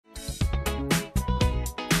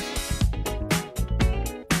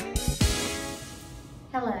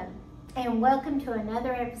and welcome to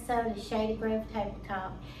another episode of Shady Grove Table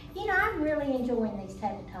Talk. You know, I'm really enjoying these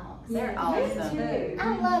table talks. They're awesome.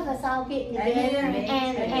 I love us all getting together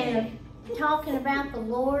and talking about the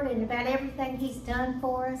Lord and about everything He's done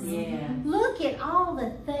for us. Yeah. Look at all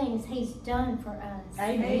the things He's done for us.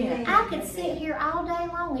 Amen. I could sit here all day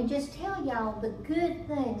long and just tell y'all the good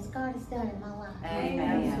things God has done in my life.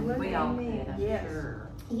 Amen. We all can. Yes. Sure.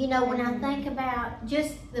 You know, when I think about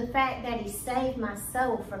just the fact that He saved my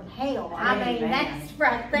soul from hell, I mean, that's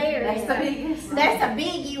right there. That's the biggest. That's a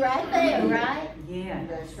biggie right there, right? Yeah.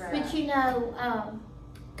 That's right. But you know,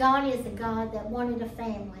 God is a God that wanted a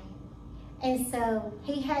family. And so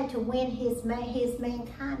He had to win his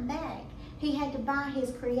mankind back. He had to buy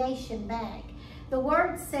His creation back. The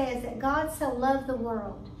Word says that God so loved the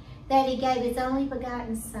world that He gave His only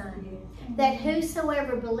begotten Son, that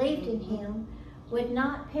whosoever believed in Him would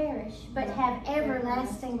not perish, but have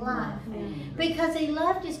everlasting life. Because He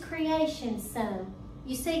loved His creation so.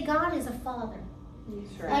 You see, God is a Father.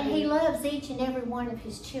 And He loves each and every one of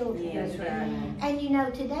His children. That's right. And you know,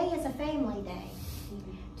 today is a family day.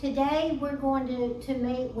 Today we're going to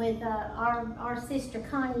meet with our sister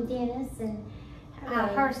Connie Dennis and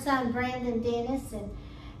her son Brandon Dennis,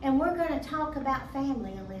 and we're going to talk about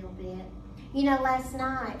family a little bit. You know, last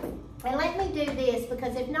night, and let me do this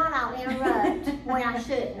because if not I'll interrupt when I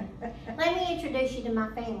shouldn't. Let me introduce you to my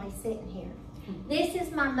family sitting here. This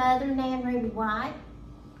is my mother, Nan Ruby White,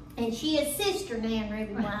 and she is Sister Nan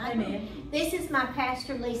Ruby White. Amen. This is my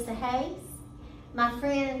pastor, Lisa Hayes, my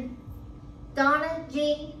friend Donna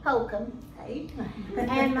G. Holcomb,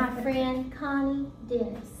 and my friend Connie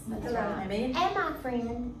Dennis. That's right. Amen. And my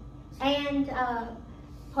friend and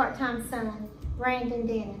part-time son, Brandon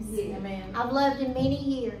Dennis. Amen. I've loved him many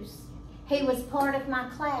years. He was part of my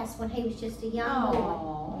class when he was just a young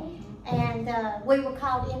boy. And we were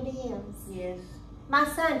called MDMs. Yes. My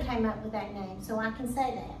son came up with that name, so I can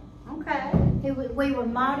say that. Okay. We were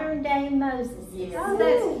modern day Moses. Yes. Oh,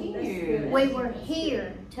 that's cute. We were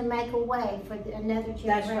here to make a way for another generation.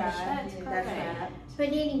 That's right. That's That's correct. right. But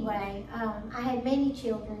anyway, I had many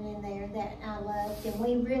children in there that I loved, and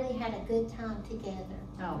we really had a good time together.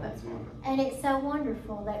 Oh, that's wonderful. And it's so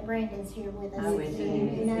wonderful that Brandon's here with us. Oh, it again,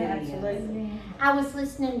 is. you know? Absolutely. I was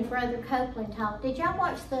listening to Brother Copeland talk. Did y'all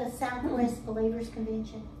watch the Southwest Believers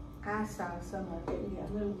Convention? I saw some of it, yeah.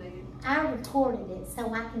 A little bit. I recorded it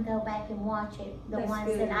so I can go back and watch it, the That's ones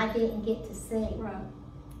good. that I didn't get to see. Right.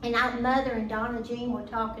 And Mother and Donna Jean were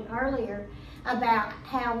talking earlier about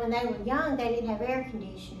how when they were young, they didn't have air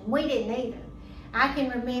conditioning. We didn't either. I can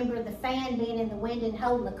remember the fan being in the window and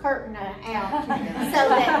holding the curtain out so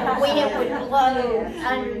that the wind would blow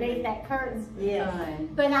underneath that curtain. Yeah. Fun.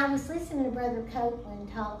 But I was listening to Brother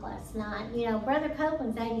Copeland talk last night. You know, Brother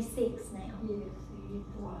Copeland's 86 now. Yes.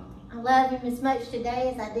 Wow. I love him as much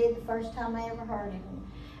today as I did the first time I ever heard him.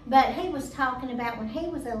 But he was talking about when he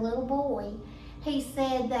was a little boy, he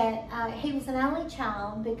said that he was an only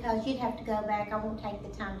child, because you'd have to go back, I won't take the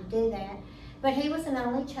time to do that, but he was an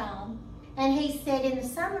only child. And he said in the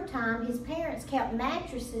summertime, his parents kept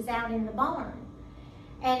mattresses out in the barn.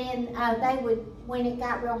 And they would, when it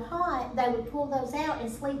got real hot, they would pull those out and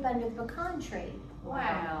sleep under the pecan tree.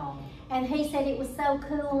 Wow. And he said it was so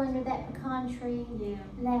cool under that pecan tree, Yeah.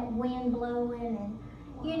 and that wind blowing, and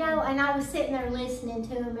you know, and I was sitting there listening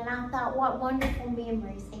to him, and I thought what wonderful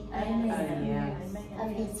memories he had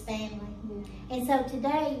of his family. And so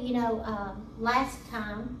today, you know, last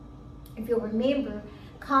time, if you'll remember,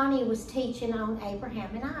 Connie was teaching on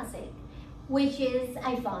Abraham and Isaac, which is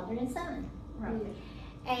a father and son. Right.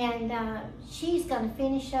 And she's going to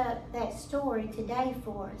finish up that story today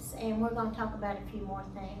for us, and we're going to talk about a few more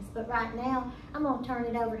things. But right now, I'm going to turn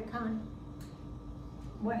it over to Connie.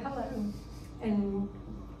 Well, hello, and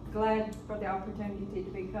glad for the opportunity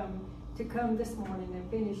to come this morning and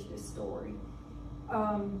finish this story.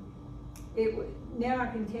 Now I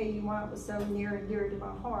can tell you why it was so near and dear to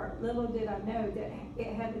my heart. Little did I know that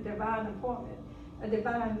it had a divine appointment, a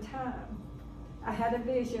divine time. I had a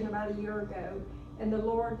vision about a year ago, and the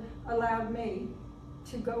Lord allowed me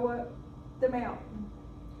to go up the mountain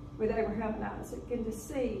with Abraham and Isaac and to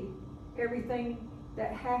see everything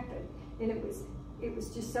that happened. And it was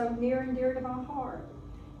just so near and dear to my heart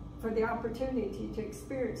for the opportunity to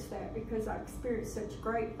experience that, because I experienced such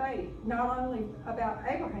great faith, not only about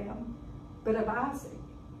Abraham, but of Isaac.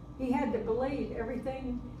 He had to believe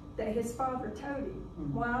everything that his father told him.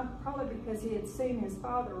 Mm-hmm. Why? Probably because he had seen his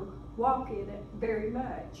father walk in it very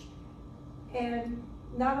much. And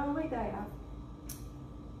not only that,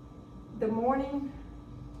 the morning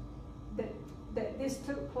that this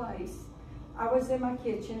took place, I was in my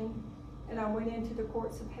kitchen and I went into the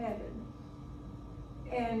courts of heaven.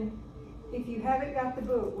 And if you haven't got the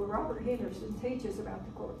book where Robert Henderson teaches about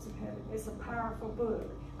the courts of heaven, it's a powerful book.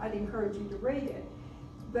 I'd encourage you to read it.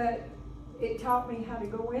 But it taught me how to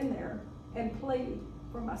go in there and plead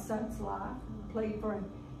for my son's life, plead for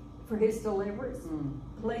his deliverance,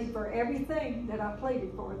 plead for everything that I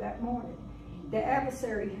pleaded for that morning. The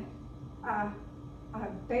adversary, I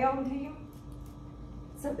bound him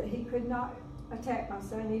so that he could not attack my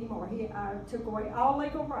son anymore. I took away all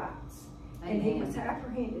legal rights. And he was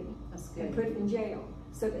apprehended and put in jail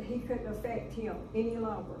so that he couldn't affect him any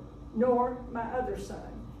longer, nor my other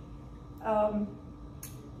son.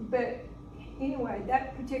 But anyway,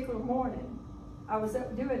 that particular morning, I was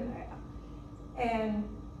up doing that. And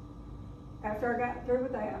after I got through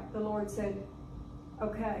with that, the Lord said,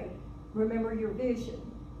 okay, remember your vision.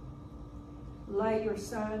 Lay your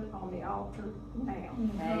son on the altar now.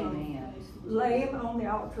 Amen. Lay him on the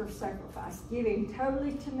altar of sacrifice. Give him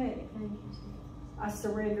totally to me. I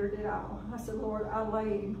surrendered it all. I said, Lord, I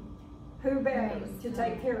lay him. Who better to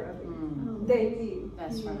take care of him than you?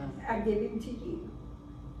 That's right. I give him to you.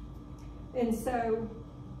 And so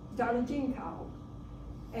Donna Jean called,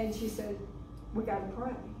 and she said, we got to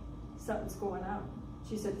pray. Something's going on.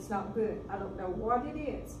 She said, it's not good. I don't know what it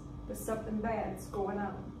is, but something bad's going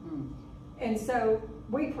on. And so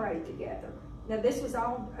we prayed together. Now this was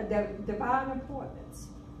all divine appointments,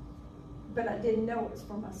 but I didn't know it was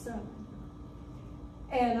for my son.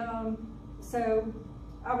 And so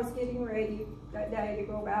I was getting ready that day to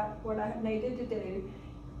go about what I needed to do,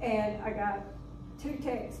 and I got 2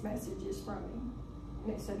 text messages from him,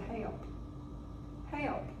 and it said, help,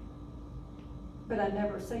 help. But I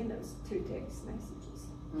never seen those 2 text messages.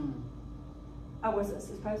 I wasn't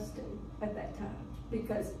supposed to at that time,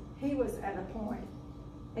 because he was at a point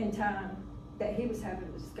in time that he was having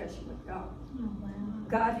a discussion with God. Oh, wow.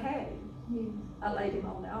 God had him. Yeah. I laid him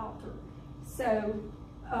on the altar. So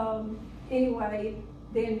anyway,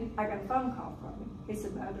 then I got a phone call from him. He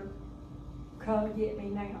said, Mother, come get me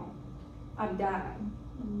now. I'm dying.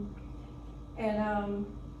 And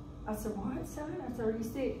I said, what, son? I said, are you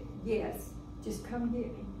sick? Yes, just come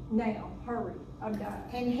get me now. Hurry, I'm dying.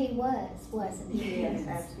 And he was, wasn't he? Yes,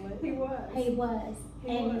 absolutely. He was. He was.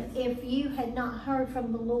 And if you had not heard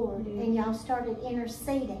from the Lord and y'all started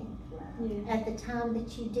interceding at the time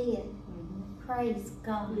that you did, praise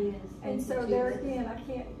God. Yes. And so there again,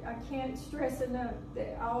 I can't stress enough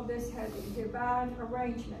that all this had a divine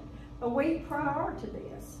arrangement. A week prior to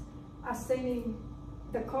this, I seen him,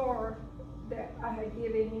 the car that I had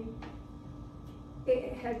given him,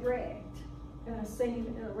 it had wrecked. And I seen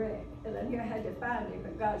him in a wreck. And I knew I had to find him,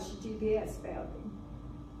 but God's GPS found him.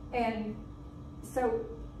 And so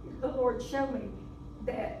the Lord showed me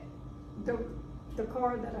that the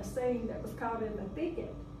car that I seen that was caught in the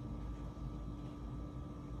thicket,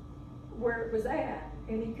 where it was at,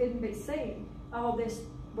 and he couldn't be seen, all this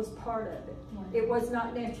was part of it. It was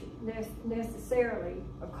not necessarily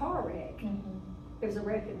a car wreck. It was a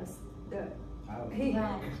wreck in the he,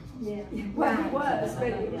 Yeah. well, he was, but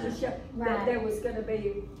it was a show that there was going to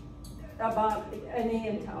be an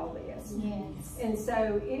end to all this. Yes. And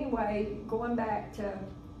so anyway, going back to,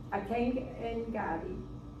 I came and got him,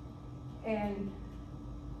 and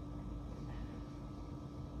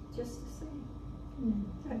just to see.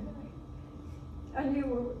 I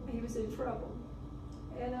knew he was in trouble,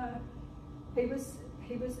 and he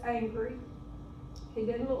was angry. He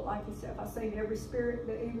didn't look like himself. I seen every spirit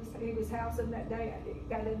that he was housing that day. I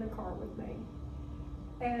got in the car with me,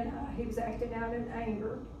 and he was acting out in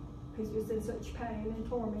anger. He was in such pain and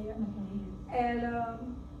torment.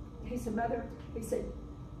 And he said, Mother,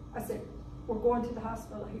 I said, we're going to the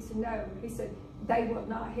hospital. He said, no. He said, they will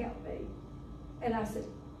not help me. And I said,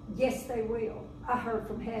 yes, they will. I heard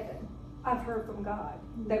from heaven. I've heard from God.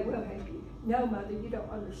 They will help you. No, Mother, you don't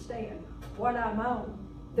understand. What I'm on,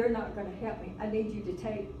 they're not going to help me. I need you to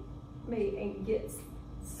take me and get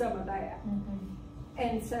some of that.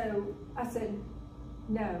 And so I said,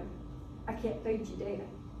 no, I can't feed you death,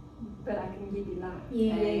 but I can give you life.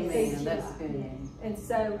 Yes. That's good. And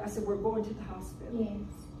so I said, we're going to the hospital.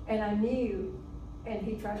 Yes. And I knew, and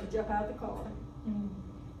he tried to jump out of the car.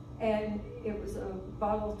 And it was a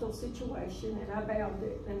volatile situation, and I bound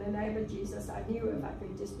it in the name of Jesus. I knew if I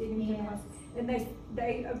could just get him to the hospital. And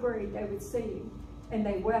they agreed they would see him, and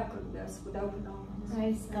they welcomed us with open arms.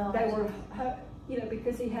 Praise God. They were,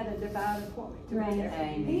 because he had a divine appointment to be there.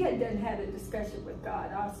 Amen. He had had a discussion with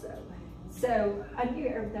God also. So I knew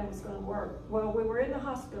everything was going to work. Well, we were in the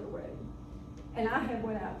hospital room, and I had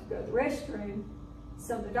went out to go to the restroom,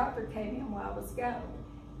 so the doctor came in while I was gone,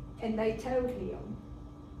 and they told him,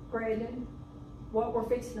 Brandon, what we're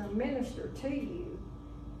fixing to minister to you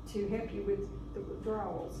to help you with the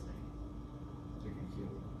withdrawals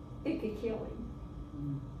it could kill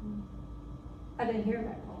him. I didn't hear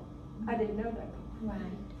that part. I didn't know that part. Right.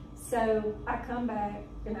 So I come back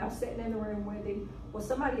and I was sitting in the room with him. Well,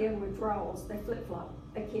 somebody in withdrawals, they flip flop.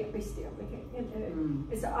 They can't be still. They can't.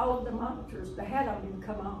 It's all of the monitors. They had on him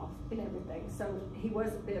come off and everything. So he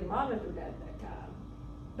wasn't being monitored at that time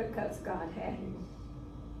because God had him.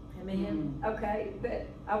 Amen. Okay, but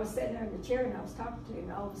I was sitting there in the chair and I was talking to him,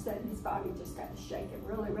 and all of a sudden his body just got shaking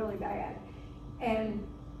really, really bad. And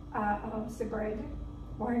I said, Brandon,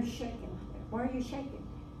 why are you shaking like that? Why are you shaking?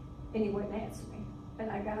 And he wouldn't answer me.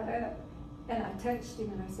 And I got up and I touched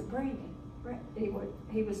him and I said, Brandon. He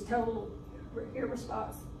was total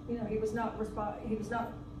irresponsible. You know, he was not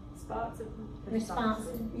responsive.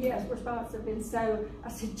 Responsive. Yes, responsive. And so I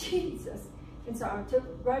said, Jesus. And so I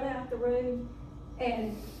run out the room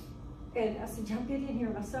and I said, y'all get in here.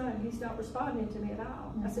 My son, he's not responding to me at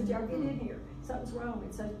all. I said, y'all get in here. Something's wrong.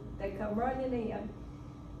 And so they come running in,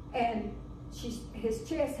 and his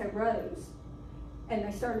chest had rose, and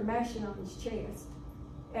they started mashing on his chest.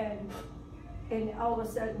 And all of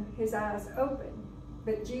a sudden, his eyes opened.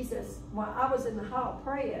 But Jesus, while I was in the hall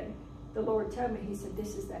praying, the Lord told me, he said,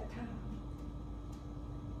 this is that time.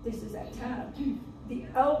 This is that time. The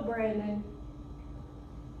old Brandon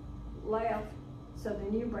left, so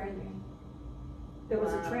the new Brandon, there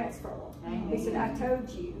was a transfer. He said, I told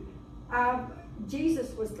you,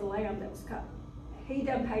 Jesus was the lamb that was cut. He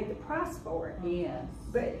done paid the price for it. Yes.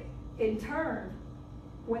 But in turn,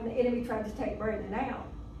 when the enemy tried to take Brandon out,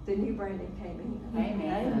 the new Brandon came in.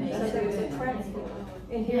 Amen. So there was a transfer.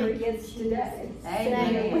 And here he is today.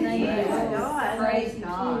 Amen. Praise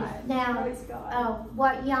God. Now, Praise God.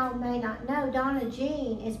 what y'all may not know, Donna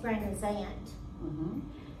Jean is Brandon's aunt.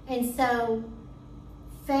 And so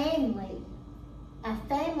a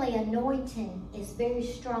family anointing is very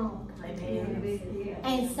strong. Amen.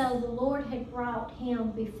 And so the Lord had brought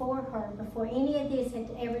him before her, before any of this had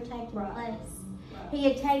ever taken place. He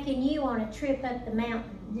had taken you on a trip up the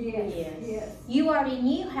mountain. Yes. You already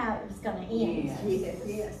knew how it was going to end.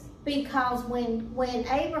 Yes. Because when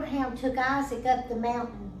Abraham took Isaac up the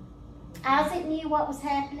mountain, Isaac knew what was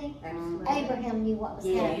happening. Abraham knew what was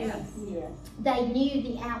happening. Yes. They knew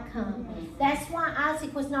the outcome. That's why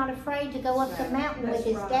Isaac was not afraid to go up the mountain with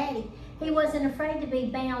his daddy. He wasn't afraid to be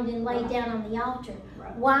bound and laid down on the altar.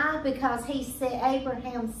 Why? Because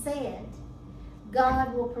Abraham said,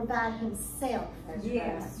 God will provide himself.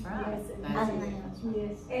 Yes.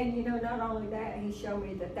 Yes. And you know, not only that, he showed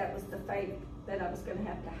me that was the faith that I was going to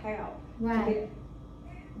have. Right.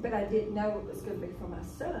 But I didn't know it was going to be for my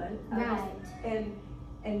son. Right.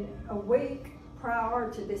 And a week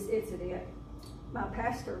prior to this incident, my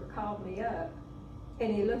pastor called me up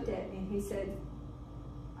and he looked at me and he said,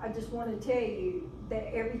 I just want to tell you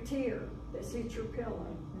that every tear that's hit your pillow,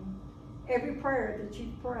 every prayer that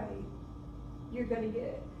you pray, you're going to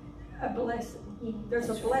get a blessing. There's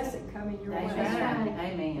a blessing coming your way. That's right.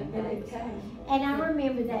 Amen. And it came. And I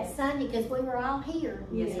remember that Sunday because we were all here.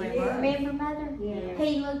 Yes, we were. Remember, Mother? Yes.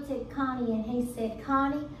 He looked at Connie and he said,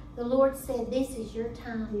 Connie, the Lord said, this is your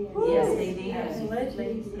time. Yes, he did.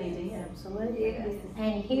 Absolutely. He did. Absolutely. Yes.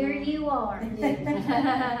 And here you are.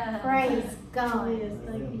 Praise God. Yes,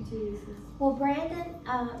 thank you, Jesus. Well, Brandon,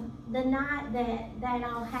 the night that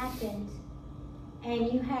all happened,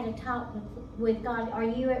 and you had a talk with God, are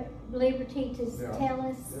you at liberty to tell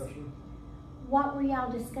us? Yes, sir. What were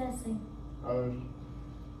y'all discussing? I've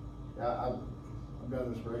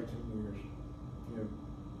done this for 18 years. You know,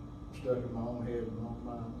 stuck in my own head and my own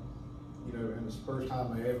mind. You know, and it's the first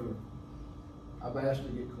time I've asked to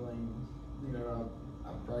get clean. You know, I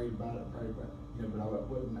prayed about it, you know, but I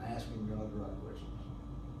wasn't asking God the right questions.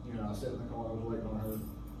 You know, I sat in the car, I was waiting on her.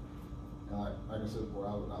 And like I said before,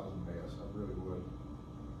 I was a mess. I really was.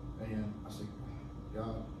 And I said,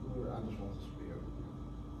 God, Lord, I just want this to be over with.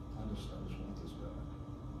 I just want this done.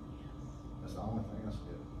 That's the only thing I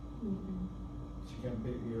said. She came and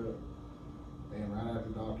picked me up, and right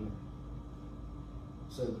after the doctor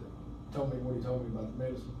told me what he told me about the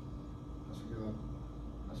medicine, I said, God,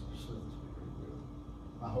 I said, just let this be over with.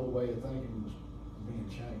 My whole way of thinking was being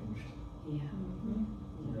changed. Yeah.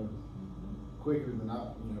 You know, quicker than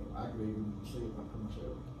I could even see it for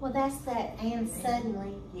myself. Well, that's that and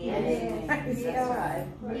suddenly. Yes. That's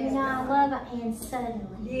right. You know, I love it and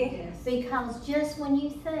suddenly. Yes. Because just when you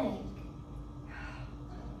think,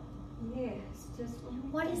 Yes. Just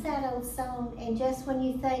when what is that old song? And just when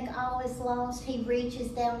you think all is lost, he reaches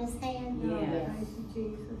down his hand. Yes. Thank you,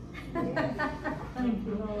 Jesus. Thank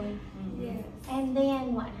you, Lord. Yes. And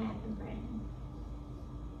then what happened, Brandon?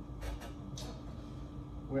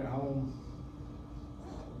 Went home,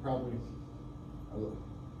 probably, the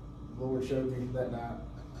Lord showed me that night,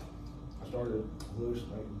 started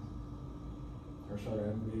hallucinating, or started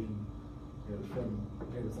having vision. It was from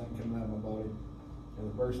everything coming out of my body.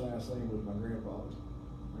 And the first thing I seen was my grandfather.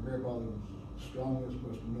 My grandfather was the strongest,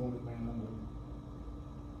 most anointed man I know.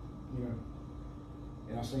 You know,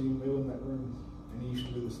 and I seen him mill in that room, and he used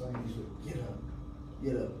to do this thing. He said, "Get up,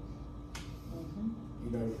 get up." You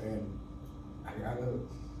know, and I got up,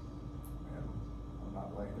 and I'm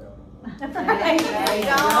not laying down no more. Praise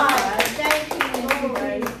God. Thank you, Lord.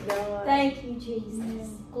 Praise God. Thank you, Jesus.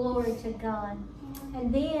 Glory to God.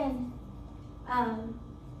 And then,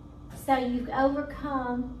 so you've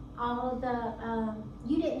overcome all of the,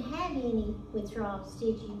 you didn't have any withdrawals,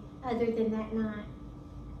 did you, other than that night?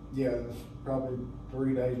 Yeah, it was probably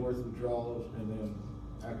 3 days worth of withdrawals, and then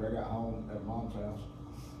after I got home at Mom's house,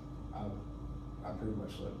 I pretty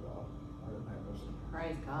much slept it off. I didn't have no sleep.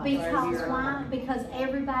 Praise God. Because why? Because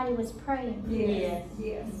everybody was praying for you. Yes,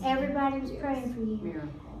 yes. Everybody was praying for you. Miracle.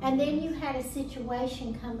 And then you had a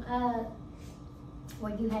situation come up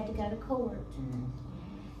where you had to go to court.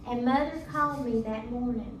 And Mother called me that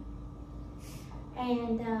morning,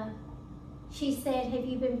 and she said, "Have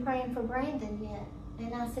you been praying for Brandon yet?"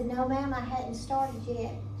 And I said, "No, ma'am, I hadn't started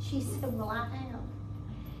yet." She said, "Well, I have."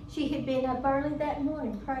 She had been up early that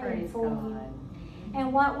morning praying Praise for God. you.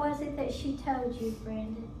 And what was it that she told you,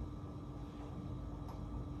 Brandon?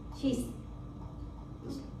 She's,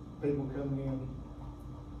 Just people coming in,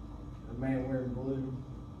 a man wearing blue.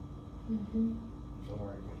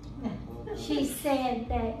 Sorry. she said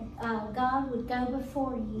that God would go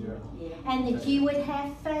before you. Yeah. Yeah. And that you would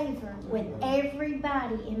have favor with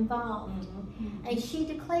everybody involved. And she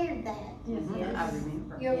declared that. Yes, I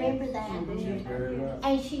remember. You remember that? She's very right.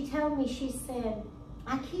 And she told me, she said,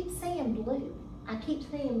 "I keep seeing blue. I keep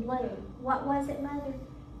seeing blue." What was it, Mother?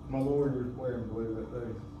 My Lord was wearing blue that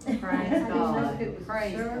day. Praise I didn't know God. if it was a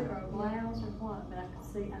Praise shirt God. or a blouse or what, but I could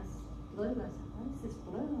see, blue, I said, what is this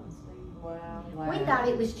blue on Steve? Wow. We thought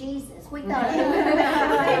it was Jesus. We thought it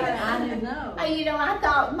I was. didn't know. You know, I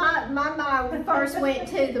thought my mind first went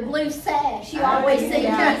to the blue sash. You always see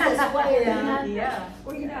Jesus wearing, you know? Yeah.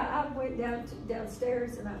 Well, you know, I went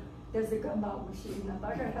downstairs and there's a gumball machine. I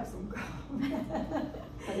thought I gotta have some gum.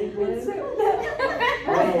 But it was-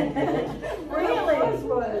 Really? Was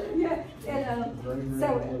what? Yeah. And Green, so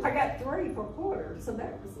red, blue. I got 3 for $1, so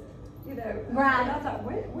that was, you know. Right. And I thought,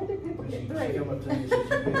 when did people She get come 3? up to me and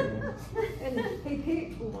said, "You get one." And he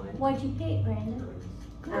picked one. What'd you pick, Brandon?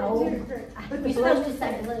 But You're the supposed to blue-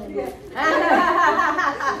 say blue.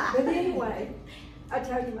 Yeah. But anyway, I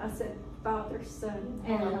told him, I said, Father, Son,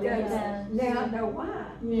 and And Holy Holy Ghost. Ghost. Now I know why.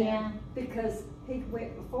 Yeah. Because he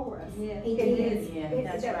went before us. Yeah. He And did. his, Yeah,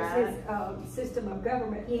 that's that right. was his system of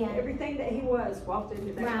government. Yeah. Everything that he was walked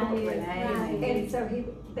into that Right, courtroom. right. And so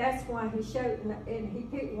that's why he showed, and he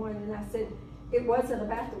picked one, and I said, it wasn't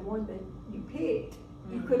about the one that you picked.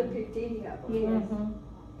 You could have picked any of them. Mhm.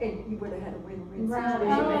 And you would have had a win-win Right.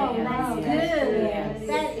 situation. Oh, Yes, that's yes, good. yes.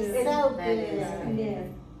 That is so That good. is good.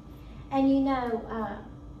 Yeah. And you know,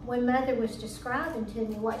 when Mother was describing to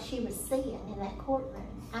me what she was seeing in that courtroom,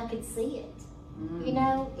 I could see it. You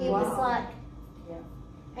know, it was Wow. like, Yeah.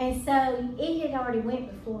 and so it had already went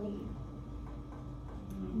before you.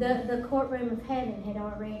 The courtroom of heaven had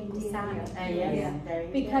already decided. Yeah. There you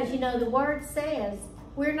go. Because you know, the word says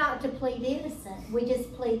we're not to plead innocent, we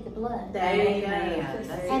just plead the blood. There you go.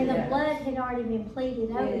 And the blood had already been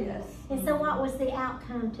pleaded over you. Yes. And so what was the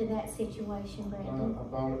outcome to that situation, Brandon? I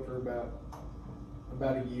fought it for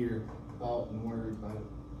about a year, fought and worried about it.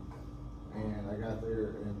 And I got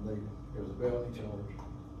there and it was a felony charge.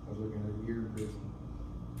 I was looking at a year in prison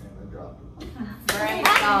and they dropped it. Praise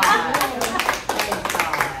God. Praise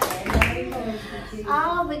God.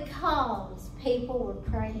 All because people were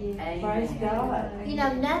praying. Amen. Praise God. You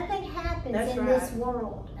know, nothing happens That's in this right.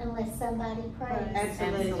 world unless somebody prays.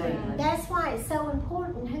 Absolutely. That's why it's so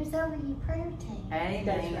important who's over your prayer team.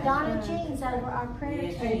 Amen. Donna Jean's over our prayer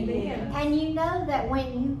Yes, team. she is. And you know that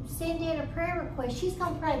when you send in a prayer request, she's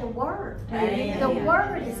going to pray the word. Amen. The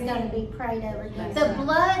word is going to be prayed over. That's The right.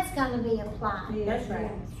 blood's going to be applied. That's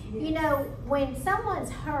right. You know, when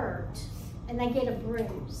someone's hurt and they get a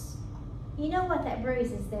bruise, you know what that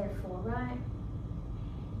bruise is there for, right?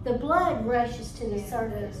 The blood rushes to the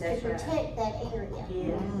surface to That's right. protect that area.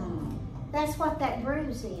 Yes. That's what that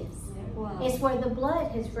bruise is. Wow. It's where the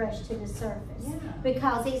blood has rushed to the surface. Yeah.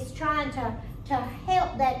 Because it's trying to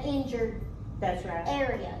help that injured That's right.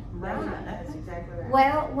 area. Right. That's exactly right.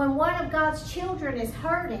 Well, when one of God's children is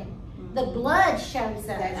hurting, the blood shows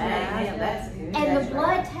up. That's Amen. That's good. And the That's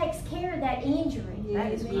blood right. takes care of that injury.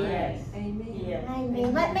 That is Yes. Amen. Yes.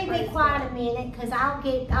 Amen. Let me be quiet a minute because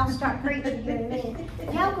I'll start preaching here in a minute.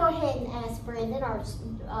 Y'all go ahead and ask Brandon or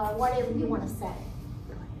whatever you want to say.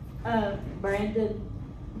 Brandon,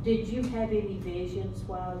 did you have any visions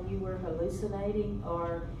while you were hallucinating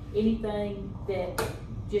or anything that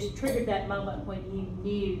just triggered that moment when you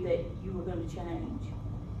knew that you were going to change?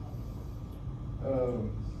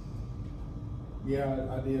 Yeah,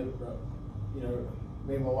 I did. You know,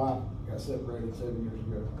 me and my wife got separated 7 years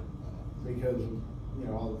ago because of, you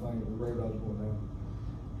know, all the things, the road I was going down.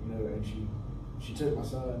 You know, and she took my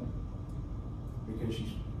son because she's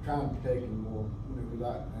trying to protect him more, you know,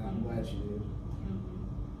 because and I'm glad she is.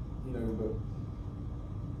 You know,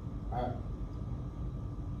 but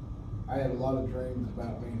I had a lot of dreams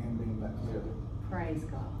about me and him being back together, Praise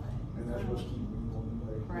God. and that's what's keeping me going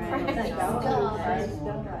today. Praise God. God. Praise Praise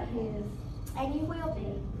God. God. Yes. And you will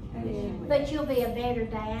be. Amen. But you'll be a better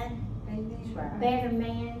dad, Amen. Right. better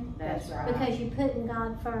man, That's right. because you're putting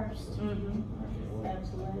God first.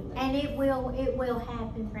 Absolutely. And it will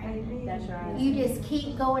happen, Brandon. That's right. You just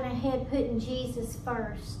keep going ahead, putting Jesus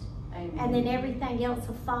first, Amen. and then everything else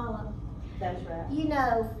will follow. That's right. You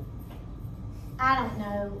know, I don't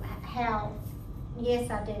know how,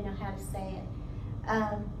 yes, I do know how to say it.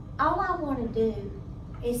 All I want to do,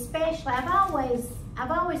 especially, I've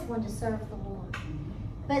always wanted to serve the Lord.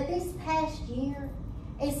 But this past year,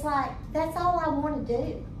 it's like, that's all I want to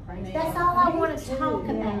do. Praise That's God. all I want to talk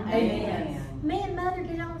about. Amen. Me and Mother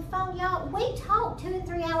get on the phone, y'all, we talk 2 and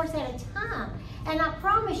 3 hours at a time. And I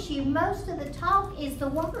promise you, most of the talk is the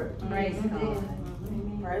Word. Praise God.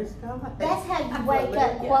 Amen. Praise God. That's how you wake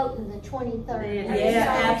up quoting the 23rd.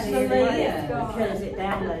 Yeah, absolutely. Yeah. Because it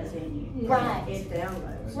downloads in you. Right. It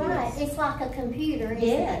downloads. Right, it's like a computer, isn't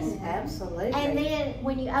Yes, it? absolutely. And then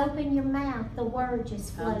when you open your mouth, the Word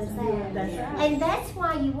just flows out. That's right. And that's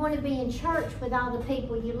why you want to be in church with all the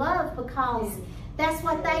people you love, because that's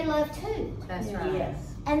what they love too. That's right.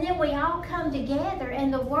 Yes. And then we all come together,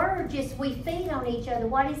 and the Word just, we feed on each other.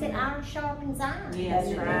 What is it? Iron sharpens iron. Yes,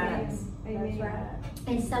 That's right. Amen. That's right.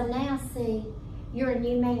 And so now, see, you're a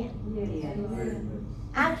new man. Yes. Amen.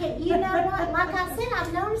 I can, you know what? Like I said,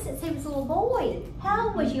 I've known him since he was a little boy. How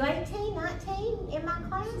old was you? 18, 19 in my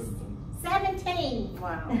class? 17.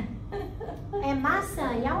 Wow. And my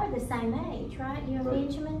son, y'all are the same age, right? You and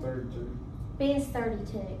Benjamin? 32. Ben's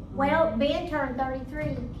 32. Well, Ben turned 33.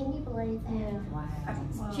 Can you believe that?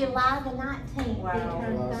 Wow. July the 19th, Wow.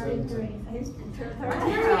 Ben July turned 33. He's been turned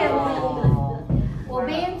Wow. Well, Wow.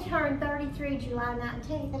 Ben turned 33 July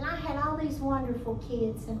 19th, and I had all these wonderful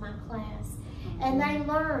kids in my class. And they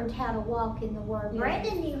learned how to walk in the Word.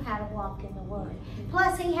 Brandon knew how to walk in the Word.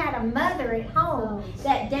 Plus, he had a mother at home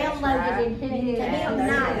that downloaded it to him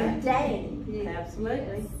night and day.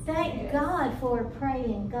 Absolutely. Thank God for a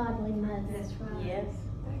praying, godly mother. That's right. Yes.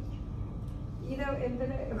 You know,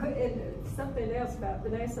 and something else about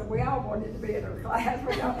Vanessa, we all wanted to be in her class.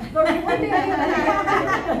 We all, but we wouldn't Can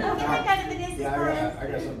I go to Vanessa's Yeah, class? I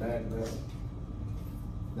got something to add to that.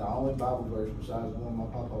 The only Bible verse besides one my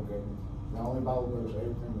papa gave me, the only Bible verse I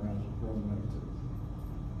ever memorized was Romans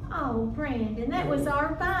 8:2. Oh, Brandon, that was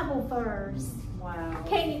our Bible verse. Wow.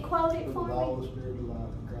 Can you quote it For for the law me? of the Spirit of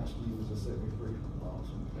life in Christ Jesus has set me free from the law of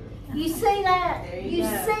sin and death. You see that? There You you go.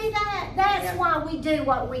 see that? That's Yep. why we do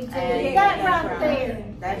what we do. Amen. That That's right right.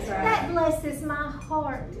 there. That's right. That blesses my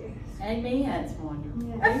heart. Amen. That's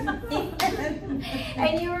wonderful.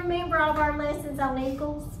 And you remember all of our lessons on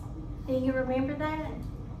eagles? Do you remember that?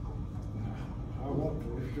 I want to.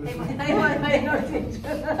 They might pay no attention to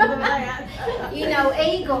that. You know,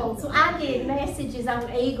 eagles. I did messages on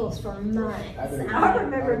eagles for months. I do. I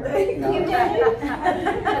remember that. You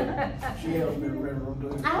do? She helps me remember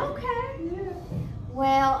them too. Okay.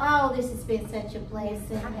 Well, oh, this has been such a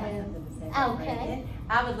blessing. I got something to say. Okay.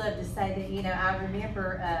 I would love to say that, you know, I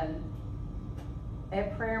remember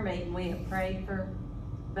at prayer meeting, we had prayed for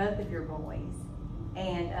both of your boys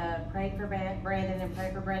and prayed for Brandon and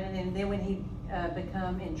prayed for Brandon. And then when he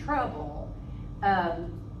become in trouble,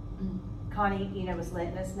 Connie, you know, was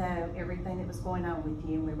letting us know everything that was going on with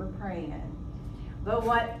you, and we were praying. But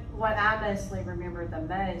what I mostly remember the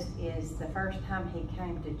most is the first time he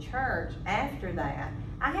came to church. After that,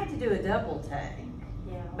 I had to do a double take.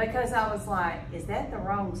 Yeah. Because I was like, is that the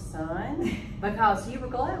wrong son? Because you were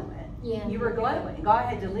glowing. Yeah. You were glowing. God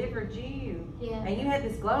had delivered you. Yeah. And you had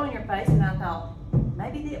this glow on your face, and I thought,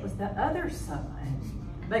 maybe that was the other son.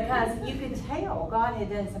 Because you could tell God had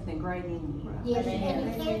done something great in you. Yes, and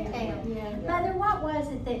you can tell. Yeah. Mother, what was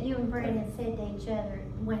it that you and Brandon said to each other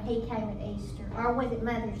when he came at Easter? Or was it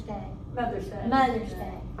Mother's Day? Mother's Day. Mother's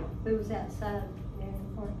Day. We was outside in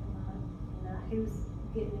the parking lot, and he was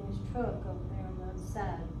getting in his truck over there on the other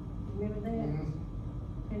side. Remember that? Mhm.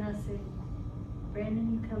 And I said, Brandon,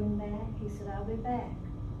 you coming back? He said, I'll be back.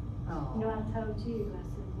 Oh. You know, I told you, I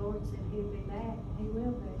said, the Lord said he'll be back, and he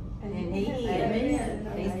will be. And he is.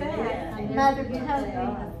 Amen. He's back. I never Mother forget told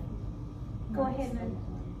that. me. Go ahead, Mother.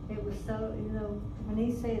 It was so, you know, when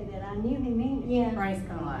he said that, I knew he meant it. Yeah. Praise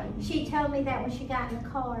God. She told me that when she got in the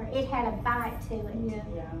car. It had a bite to it. Yeah,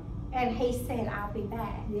 Yeah. And he said, I'll be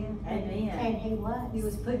back. yeah. Amen. And he was. He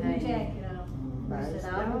was putting the Amen. jacket on. He Praise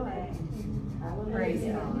said, I'll be God. back. Praise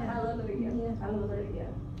Yeah. God. Hallelujah. Yeah. Hallelujah.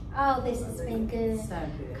 Oh, this has been good. So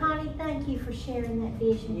good. Connie, thank you for sharing that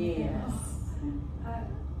vision with Yes. us.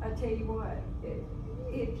 I tell you what,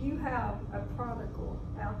 if you have a prodigal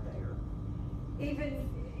out there, even,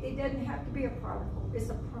 it doesn't have to be a prodigal, it's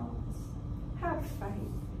a promise. Have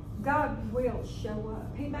faith. God will show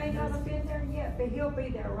up. He may not have been there yet, but he'll be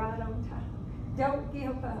there right on time. Don't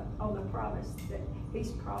give up on the promise that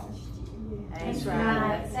he's promised you. That's Right,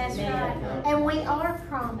 right. that's Amen. right. And we are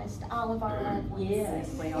promised all of our loved ones. Yes.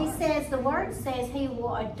 We He are. says, the word says he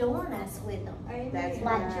will adorn us with them. Amen. That's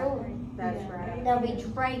Like right. jewelry. That's right. They'll be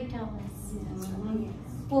draped on us. Mhm.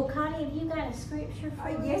 Well, Connie, have you got a scripture for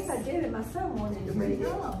us? Yes, I did, and my son wanted to read it.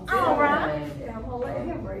 All right. Yeah, I'm gonna let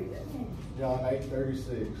him read it. John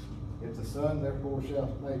 8:36. If the Son therefore shall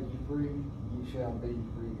make you free, ye shall be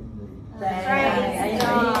free indeed. That's Praise right.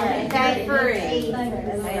 God. Amen. Thank you, Free. Jesus.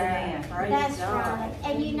 Amen. Praise That's God. right.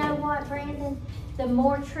 And you know what, Brandon? The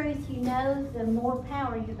more truth you know, the more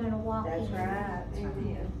power you're going to walk That's in. right.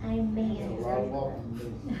 Amen. So Amen. a lot of walking to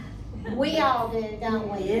do. We all do,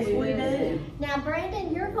 don't we? Yes, we do. Now,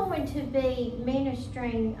 Brandon, you're going to be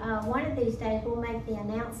ministering one of these days. We'll make the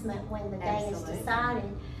announcement when the day is Absolutely.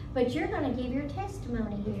 decided. But you're going to give your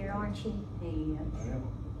testimony here, aren't you? Yes.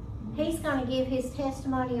 He's going to give his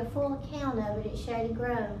testimony, a full account of it at Shady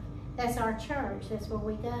Grove. That's our church. That's where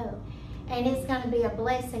we go. And it's going to be a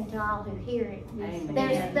blessing to all who hear it.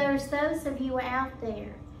 Amen. There's those of you out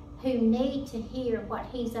there who need to hear what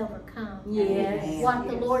he's overcome. Yes. What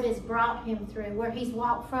the Lord has brought him through, where he's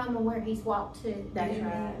walked from and where he's walked to. That's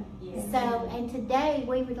right. Yes. So, and today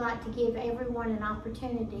we would like to give everyone an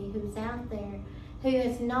opportunity who's out there who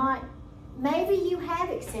is not, maybe you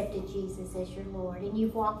have accepted Jesus as your Lord and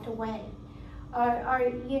you've walked away.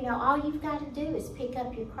 Or you know, all you've got to do is pick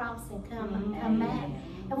up your cross and come back.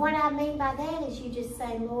 And what I mean by that is you just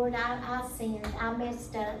say, Lord, I sinned, I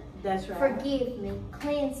messed up. That's right. Forgive me,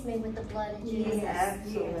 cleanse me with the blood of Jesus. Yes,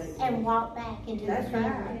 absolutely. And walk back into That's the family.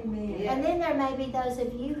 right. Amen. And then there may be those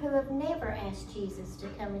of you who have never asked Jesus to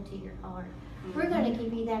come into your heart. We're going to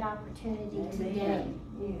give you that opportunity today. Amen.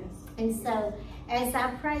 Yes. And so, as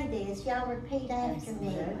I pray this, y'all repeat after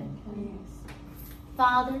me. Yes.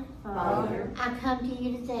 Father, Father, I come to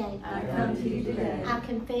you today. I come to you today. I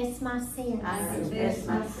confess my sins. I confess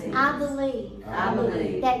my sins. I believe I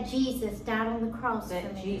believe that Jesus died on the cross for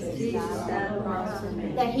That me. Jesus died on the cross for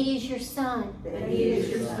me. That he is your son. That he is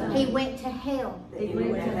your son. He went to hell He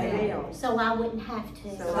went to hell so I wouldn't have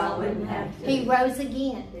to. so I wouldn't have to. He rose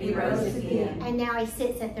again. He rose again. And now he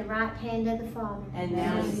sits at the right hand of the Father. And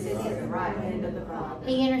now he sits at the right hand of the Father.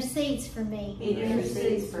 He intercedes for me. He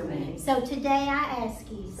intercedes for me. So today I ask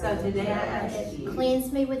you, So today I ask you,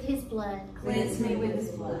 cleanse me with his blood. cleanse me with his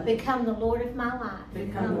blood. Become the Lord of my life.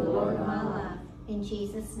 Become the Lord of my life. In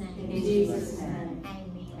Jesus' name. In Jesus' name.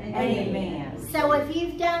 Amen. Amen. So if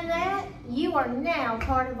you've done that, you are now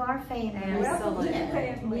part of our family. Welcome to the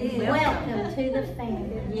Absolutely. family. Yeah. Welcome to the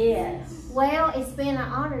family. Yes. Well, it's been an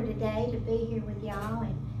honor today to be here with y'all.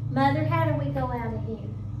 And Mother, how do we go out of here?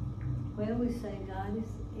 Well, we say God is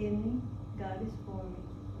in me, God is for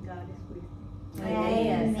me, God is with me.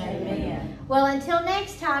 Amen. Amen. Amen. Well, until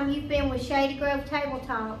next time, you've been with Shady Grove Table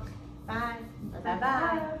Talk. Bye.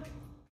 Bye-bye.